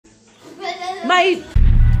My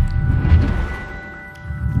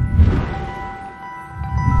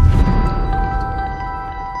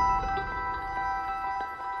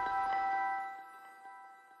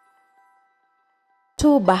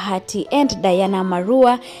to Bahati and Diana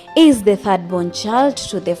Marua is the third born child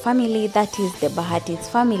to the family, that is the Bahati's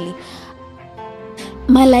family.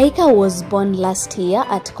 Malaika was born last year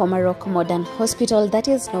at Komarok Modern Hospital, that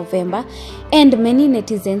is November, and many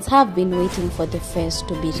netizens have been waiting for the face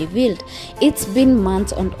to be revealed. It's been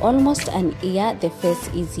months and almost an year, the face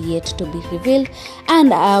is yet to be revealed, and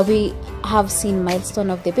we have seen milestone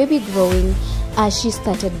of the baby growing. She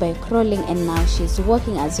started by crawling and now she's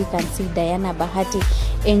walking. As you can see, Diana Bahati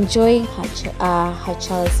enjoying her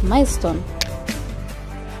child's milestone.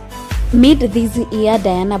 Mid this year,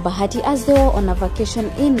 Diana Bahati, as they were on a vacation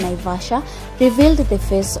in Naivasha, revealed the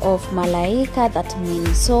face of Malaika, that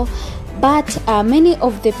means so. But many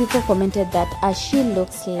of the people commented that she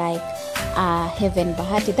looks like Heaven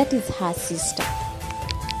Bahati, that is her sister.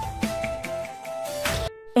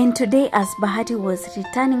 And today, as Bahati was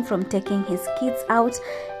returning from taking his kids out,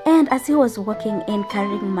 and as he was walking in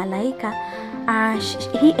carrying Malaika,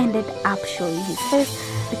 he ended up showing his face,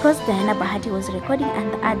 because Diana Bahati was recording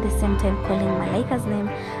and at the same time calling Malaika's name,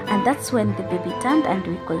 and that's when the baby turned and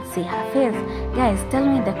we could see her face. Guys, tell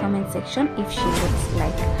me in the comment section if she looks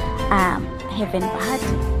like Heaven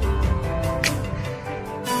Bahati.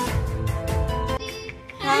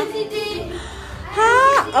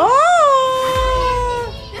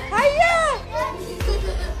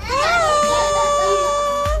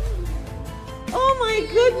 Oh my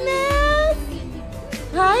goodness!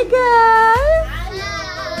 Hi guys!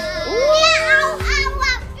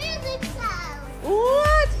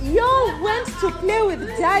 What? Y'all went to play with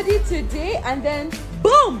Daddy today and then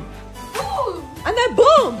boom! And then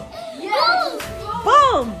boom! Yes!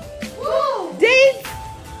 Boom! Dave?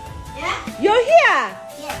 Yeah? You're here?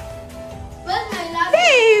 Yes. Where's my laptop?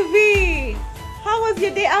 Baby! How was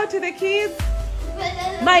your day out with the kids?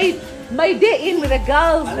 My day in with the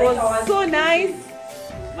girls was so nice.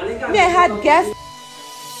 I had guests.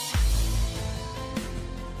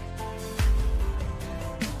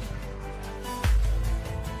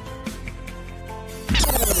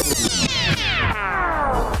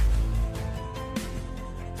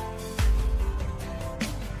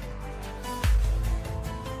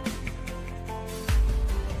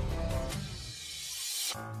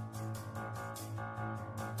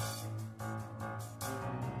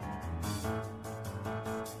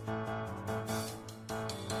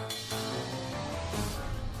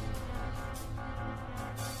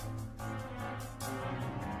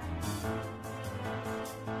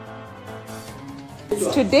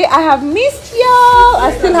 Today I have missed y'all.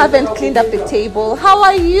 I still haven't cleaned up the table. How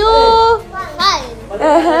are you? Fine.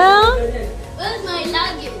 Where's my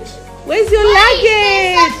luggage? Where's your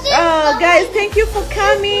luggage? Oh guys, thank you for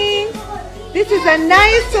coming. This is a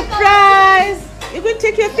nice surprise. You're going to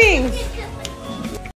take your things?